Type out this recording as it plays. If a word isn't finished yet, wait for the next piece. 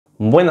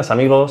Buenas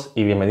amigos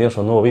y bienvenidos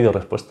a un nuevo vídeo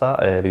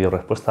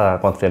respuesta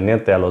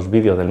concerniente a los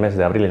vídeos del mes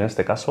de abril en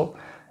este caso.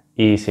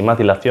 Y sin más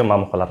dilación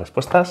vamos con las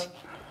respuestas.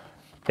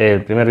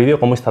 El primer vídeo,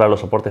 cómo instalar los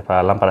soportes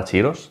para lámparas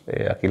chiros,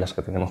 aquí las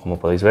que tenemos como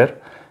podéis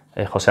ver.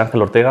 José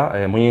Ángel Ortega,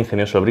 muy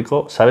ingenioso el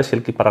brico, ¿sabe si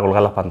el kit para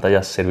colgar las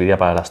pantallas serviría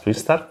para las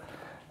Twistar?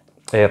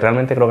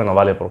 Realmente creo que no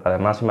vale, porque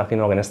además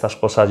imagino que en estas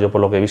cosas, yo por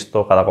lo que he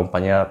visto, cada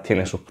compañía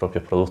tiene sus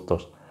propios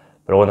productos.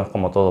 Pero bueno, es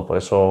como todo, por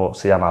eso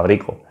se llama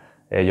brico.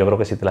 Yo creo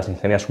que si te las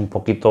ingenias un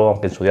poquito,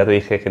 aunque en su día te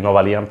dije que no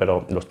valían,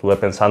 pero lo estuve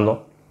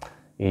pensando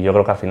y yo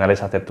creo que al final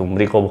es hacerte un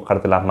brico,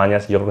 buscarte las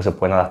mañas y yo creo que se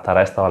pueden adaptar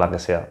a esta o a la que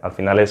sea. Al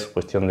final es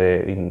cuestión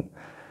de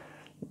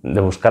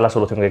buscar la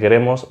solución que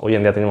queremos. Hoy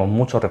en día tenemos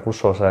muchos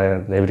recursos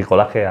de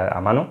bricolaje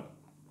a mano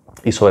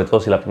y sobre todo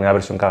si la primera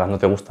versión que hagas no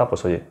te gusta,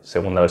 pues oye,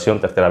 segunda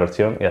versión, tercera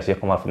versión y así es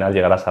como al final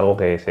llegarás a algo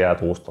que sea a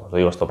tu gusto. Os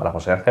digo esto para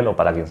José Ángel o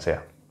para quien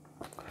sea.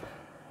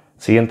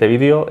 Siguiente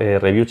vídeo,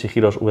 review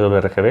Chihiros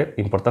WRGB,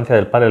 importancia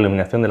del par de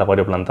iluminación del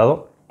acuario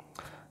plantado.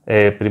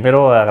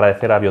 Primero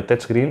agradecer a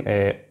Biotech Green,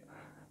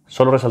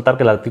 solo resaltar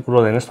que el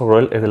artículo de Néstor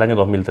Roel es del año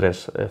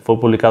 2003, fue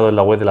publicado en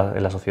la web de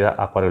la Sociedad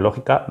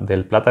Acuariológica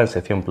del Plata en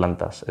sección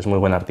plantas, es muy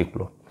buen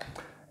artículo.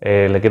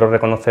 Le quiero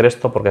reconocer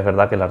esto porque es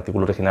verdad que el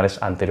artículo original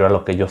es anterior a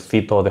lo que yo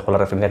cito, dejo la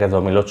referencia que es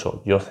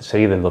 2008, yo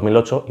seguí del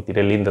 2008 y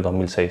tiré el link de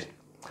 2006.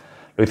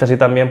 Lo hice así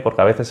también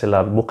porque a veces en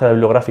las búsquedas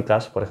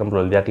bibliográficas, por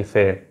ejemplo el día que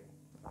hice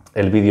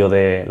el vídeo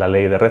de la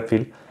ley de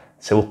Redfield,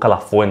 se busca la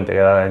fuente, que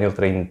era del año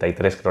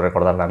 33, creo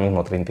recordar ahora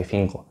mismo,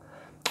 35.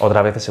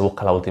 Otras veces se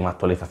busca la última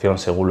actualización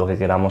según lo que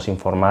queramos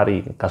informar y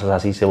en casos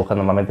así se busca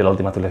normalmente la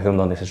última actualización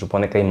donde se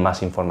supone que hay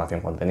más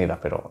información contenida,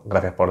 pero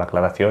gracias por la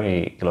aclaración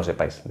y que lo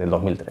sepáis, del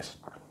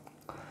 2003.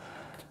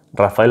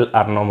 Rafael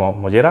Arnomo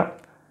Mollera,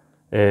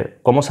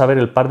 ¿cómo saber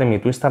el par de mi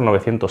Twistar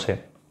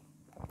 900E?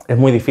 Es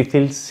muy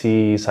difícil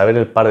saber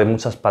el par de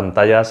muchas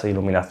pantallas,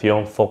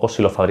 iluminación, focos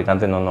si los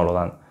fabricantes no nos lo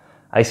dan.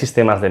 Hay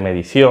sistemas de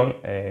medición,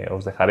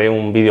 os dejaré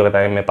un vídeo que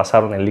también me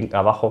pasaron, el link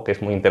abajo, que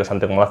es muy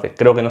interesante cómo lo hace.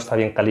 Creo que no está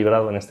bien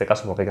calibrado en este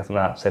caso porque hay que hacer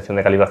una sección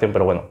de calibración,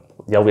 pero bueno,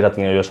 ya hubiera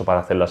tenido yo eso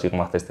para hacerlo así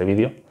como hace este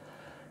vídeo.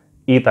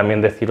 Y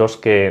también deciros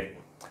que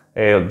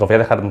os voy a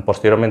dejar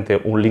posteriormente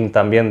un link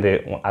también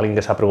de alguien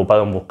que se ha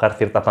preocupado en buscar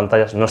ciertas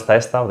pantallas. No está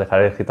esta, os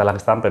dejaré citar las que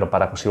están, pero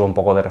para que os sirva un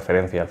poco de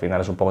referencia. Al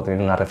final es un poco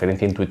tener una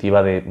referencia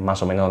intuitiva de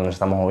más o menos dónde nos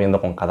estamos moviendo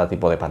con cada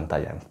tipo de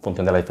pantalla, en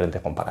función de las diferentes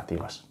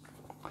comparativas.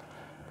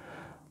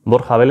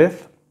 Borja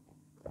Vélez,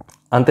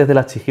 antes de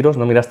las Chihiros,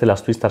 ¿no miraste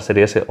las Twistar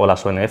Serie S o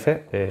las ONF?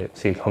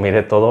 Sí, lo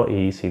miré todo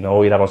y si no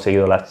hubiera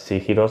conseguido las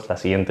Chihiros, la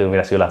siguiente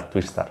hubiera sido las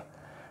Twistar.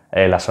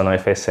 Las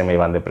ONF se me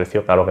iban de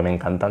precio, claro que me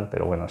encantan,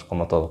 pero bueno, es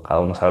como todo, cada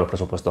uno sabe los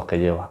presupuestos que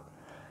lleva.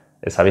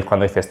 Sabéis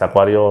cuando hice este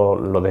acuario,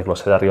 lo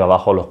desglosé de arriba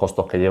abajo, los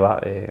costos que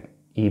lleva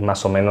y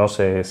más o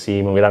menos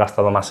si me hubiera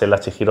gastado más en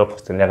las Chihiros,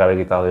 pues tendría que haber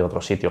quitado de otro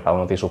sitio, cada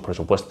uno tiene sus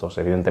presupuestos.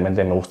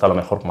 Evidentemente me gusta lo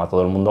mejor como a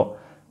todo el mundo,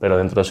 pero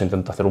dentro de eso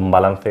intento hacer un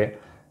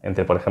balance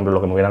entre, por ejemplo,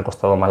 lo que me hubieran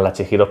costado más las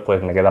Chihiros,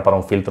 pues me queda para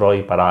un filtro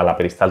y para la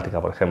peristáltica,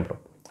 por ejemplo.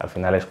 Al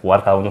final es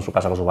jugar cada uno en su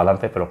casa con sus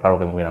balances, pero claro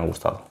que me hubieran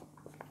gustado.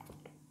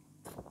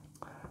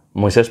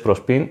 Moisés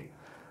Prospin,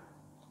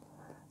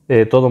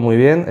 todo muy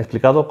bien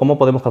explicado. ¿Cómo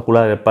podemos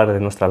calcular el par de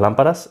nuestras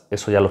lámparas?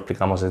 Eso ya lo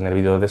explicamos en el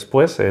vídeo de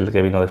después, el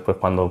que vino después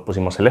cuando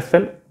pusimos el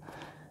Excel.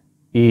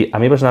 Y a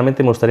mí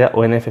personalmente me gustaría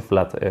ONF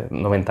Flat,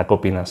 90, ¿qué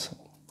opinas?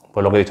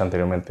 Pues lo que he dicho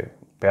anteriormente,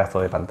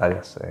 pedazo de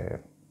pantallas.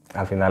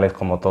 Al final es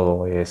como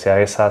todo,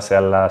 sea esa,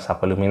 sean las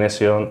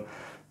Iluminación,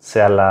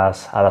 sean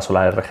las Hada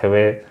Solar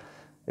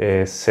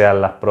RGB,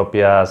 sean las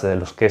propias de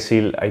los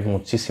Kessil, hay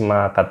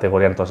muchísima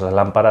categoría en todas esas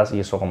lámparas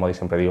y eso, como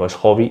siempre digo, es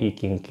hobby y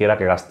quien quiera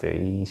que gaste.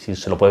 Y si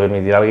se lo puede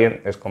permitir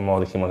alguien, es como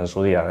dijimos en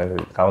su día,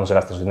 cada uno se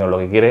gasta su dinero en lo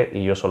que quiere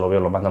y yo solo veo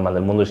lo más normal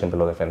del mundo y siempre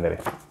lo defenderé.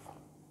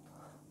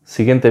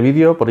 Siguiente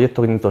vídeo,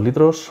 proyecto 500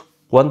 litros.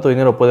 ¿Cuánto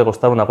dinero puede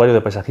costar un acuario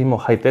de paisajismo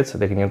high-tech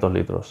de 500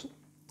 litros?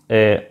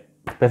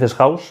 Peces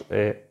House,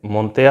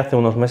 monté hace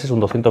unos meses un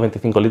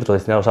 225 litros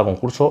destinados a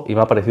concurso y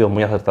me ha parecido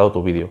muy acertado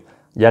tu vídeo,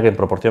 ya que en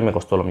proporción me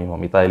costó lo mismo,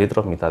 mitad de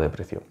litros, mitad de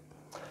precio.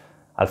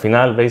 Al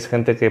final veis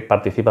gente que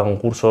participa en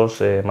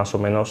concursos, más o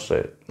menos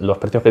los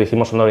precios que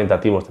dijimos son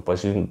orientativos, te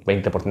puedes ir un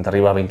 20%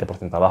 arriba,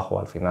 20% abajo.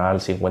 Al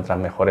final si encuentras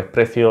mejores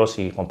precios,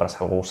 si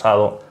compras algo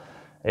usado,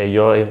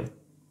 yo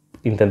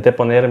intenté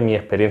poner mi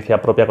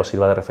experiencia propia que os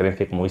sirva de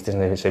referencia y como visteis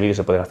en ese vídeo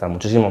se puede gastar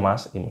muchísimo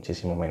más y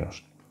muchísimo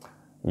menos.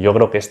 Yo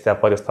creo que este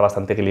acuario está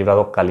bastante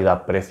equilibrado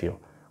calidad-precio,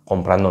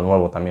 comprando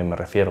nuevo también me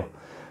refiero.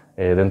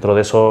 Dentro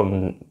de eso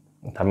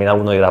también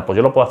alguno dirá, pues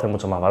yo lo puedo hacer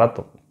mucho más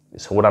barato.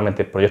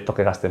 Seguramente proyectos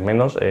que gasten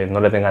menos no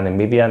le tengan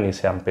envidia, ni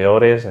sean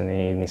peores,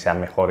 ni sean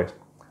mejores.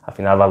 Al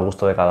final va al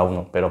gusto de cada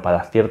uno, pero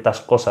para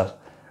ciertas cosas,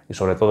 y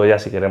sobre todo ya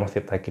si queremos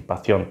cierta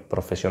equipación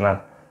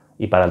profesional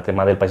y para el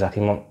tema del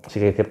paisajismo,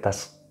 sí que hay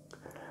ciertos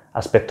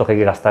aspectos que hay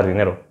que gastar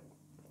dinero,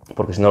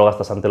 porque si no lo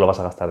gastas antes lo vas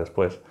a gastar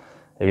después.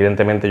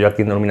 Evidentemente yo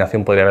aquí en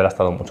iluminación podría haber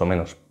gastado mucho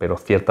menos, pero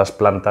ciertas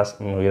plantas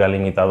me hubiera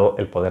limitado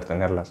el poder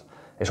tenerlas.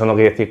 Eso no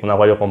quiere decir que un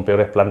acuario con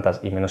peores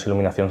plantas y menos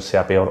iluminación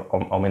sea peor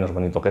o menos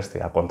bonito que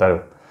este, al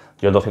contrario.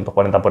 Yo el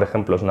 240, por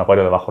ejemplo, es un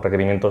acuario de bajos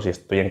requerimientos y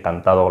estoy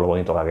encantado con lo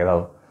bonito que ha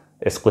quedado.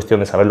 Es cuestión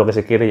de saber lo que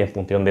se quiere y en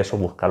función de eso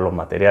buscar los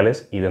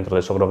materiales, y dentro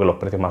de eso creo que los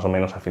precios más o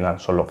menos al final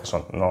son lo que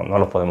son, no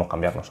los podemos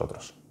cambiar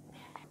nosotros.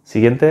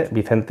 Siguiente,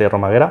 Vicente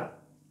Romaguera.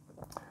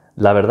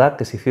 La verdad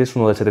que si hicieras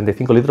uno de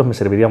 75 litros me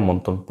serviría un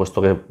montón,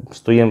 puesto que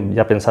estoy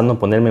ya pensando en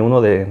ponerme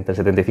uno de entre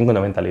 75 y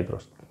 90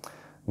 litros.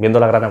 Viendo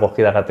la gran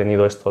acogida que ha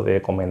tenido esto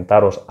de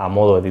comentaros a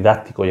modo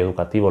didáctico y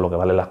educativo lo que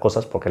valen las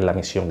cosas, porque es la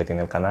misión que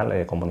tiene el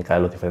canal, comunicar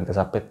en los diferentes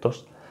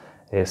aspectos,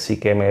 sí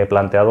que me he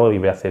planteado y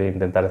voy a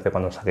intentar hacer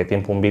cuando saque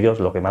tiempo un vídeo,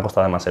 lo que me ha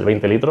costado además el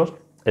 20 litros,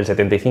 el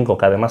 75,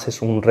 que además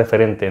es un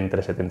referente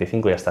entre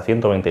 75 y hasta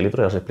 120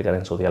 litros, ya os explicaré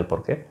en su día el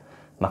porqué,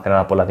 más que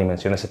nada por las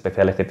dimensiones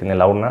especiales que tiene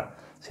la urna.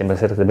 Si en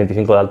vez de ser de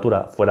 25 de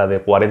altura fuera de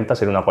 40,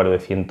 sería un acuario de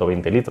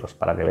 120 litros,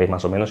 para que veáis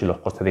más o menos, y los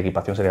costes de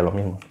equipación serían los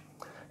mismos.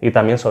 Y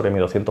también sobre mi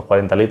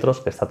 240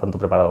 litros, que está tanto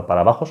preparado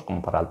para bajos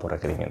como para altos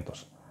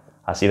requerimientos.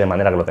 Así de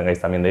manera que lo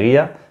tengáis también de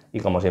guía, y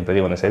como siempre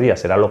digo en ese día,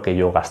 será lo que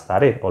yo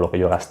gastaré, o lo que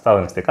yo he gastado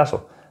en este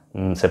caso.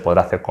 Se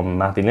podrá hacer con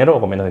más dinero o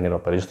con menos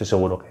dinero, pero yo estoy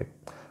seguro que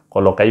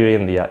con lo que hay hoy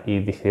en día y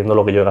diciendo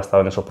lo que yo he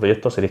gastado en esos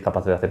proyectos, seréis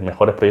capaces de hacer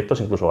mejores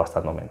proyectos incluso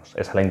gastando menos.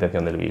 Esa es la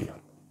intención del vídeo.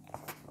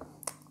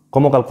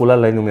 ¿Cómo calcular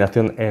la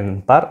iluminación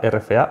en par,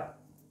 RFA,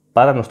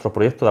 para nuestro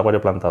proyecto de acuario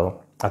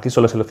plantado? Aquí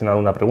solo he seleccionado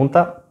una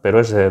pregunta, pero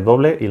es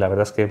doble, y la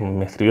verdad es que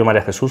me escribió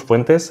María Jesús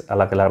Fuentes, a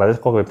la que le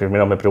agradezco, que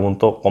primero me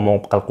preguntó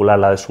cómo calcular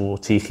la de su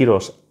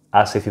Chihiros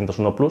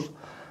A601 Plus.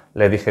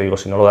 Le dije, digo,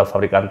 si no lo da el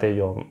fabricante,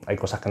 hay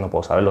cosas que no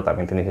puedo saberlo,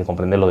 también tenéis que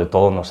comprenderlo de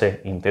todo, no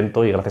sé,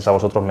 intento y gracias a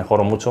vosotros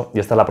mejoro mucho, y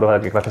esta es la prueba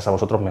de que gracias a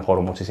vosotros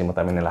mejoro muchísimo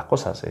también en las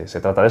cosas.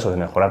 Se trata de eso, de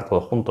mejorar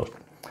todos juntos.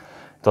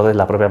 Entonces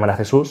la propia María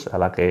Jesús, a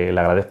la que le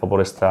agradezco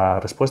por esta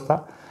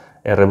respuesta,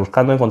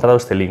 rebuscando he encontrado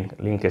este link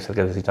que es el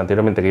que os he dicho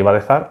anteriormente que iba a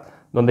dejar,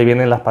 donde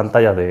vienen las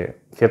pantallas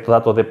de ciertos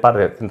datos de par,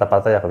 de ciertas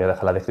pantallas que voy a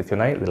dejar en la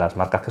descripción ahí, de las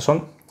marcas que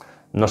son.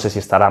 No sé si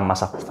estará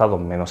más ajustado o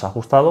menos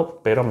ajustado,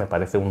 pero me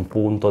parece un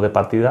punto de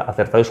partida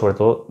acertado, y sobre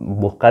todo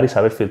buscar y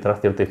saber filtrar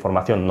cierta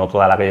información. No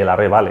toda la que hay en la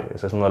red vale,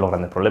 ese es uno de los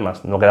grandes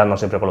problemas. No quedarnos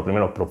siempre con lo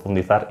primero,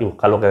 profundizar y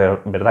buscar lo que de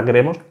verdad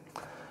queremos,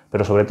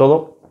 pero sobre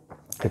todo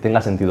que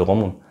tenga sentido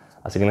común.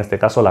 Así que en este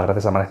caso las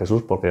gracias a María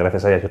Jesús, porque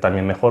gracias a ella yo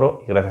también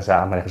mejoro, y gracias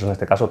a María Jesús en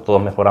este caso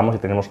todos mejoramos y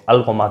tenemos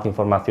algo más de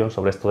información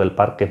sobre esto del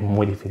par, que es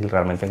muy difícil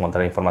realmente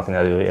encontrar información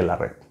a día de hoy en la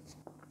red.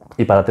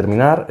 Y para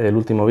terminar, el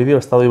último vídeo,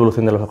 estado de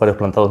evolución de los acuarios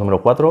plantados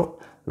número 4,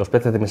 los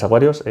peces de mis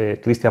acuarios,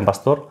 Cristian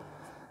Pastor.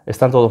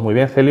 Están todos muy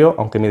bien, Helio,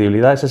 aunque mi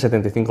debilidad es el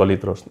 75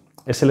 litros.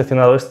 He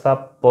seleccionado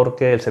esta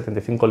porque el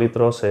 75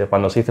 litros,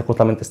 cuando se hizo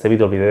justamente este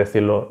vídeo, olvidé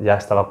decirlo, ya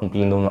estaba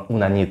cumpliendo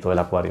un añito el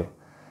acuario.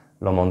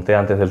 Lo monté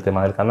antes del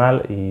tema del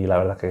canal y la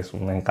verdad que es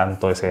un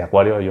encanto ese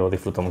acuario, yo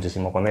disfruto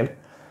muchísimo con él.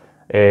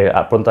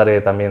 Pronto haré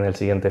también el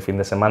siguiente fin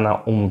de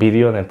semana un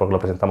vídeo en el que lo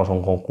presentamos a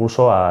un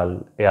concurso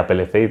al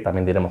EAPLC y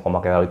también diremos cómo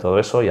ha quedado y todo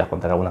eso, y os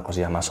contaré algunas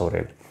cosillas más sobre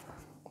él.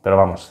 Pero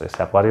vamos,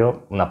 ese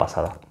acuario, una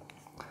pasada.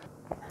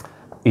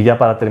 Y ya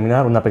para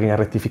terminar, una pequeña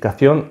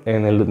rectificación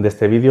de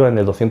este vídeo. En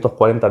el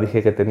 240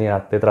 dije que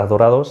tenía tetras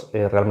dorados,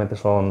 realmente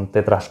son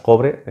tetras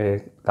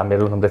cobre,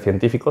 cambiaré los nombres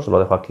científicos, lo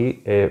dejo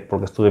aquí,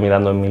 porque estuve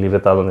mirando en mi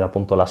libreta donde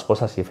apunto las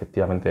cosas y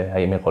efectivamente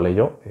ahí me colé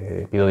yo.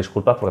 Pido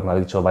disculpas porque me lo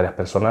han dicho varias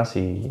personas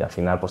y al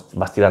final pues,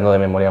 vas tirando de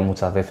memoria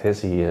muchas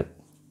veces y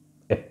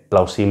es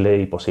plausible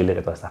y posible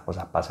que todas estas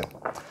cosas pasen.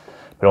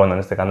 Pero bueno, en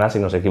este canal si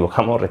nos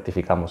equivocamos,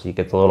 rectificamos, y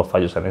que todos los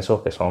fallos en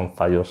eso, que son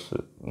fallos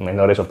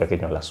menores o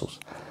pequeños en las sus.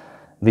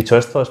 Dicho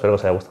esto, espero que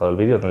os haya gustado el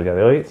vídeo en el día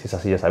de hoy. Si es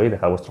así, ya sabéis,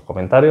 dejad vuestros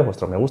comentarios,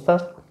 vuestros me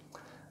gustas.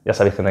 Ya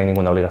sabéis que no hay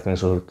ninguna obligación de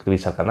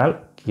suscribirse al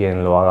canal.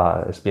 Quien lo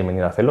haga es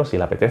bienvenido a hacerlo si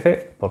le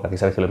apetece, porque aquí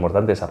sabéis que lo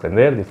importante es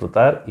aprender,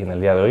 disfrutar, y en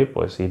el día de hoy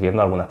pues ir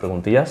viendo algunas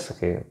preguntillas,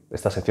 que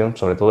esta sección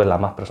sobre todo es la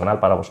más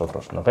personal para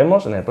vosotros. Nos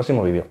vemos en el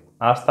próximo vídeo.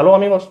 ¡Hasta luego,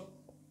 amigos!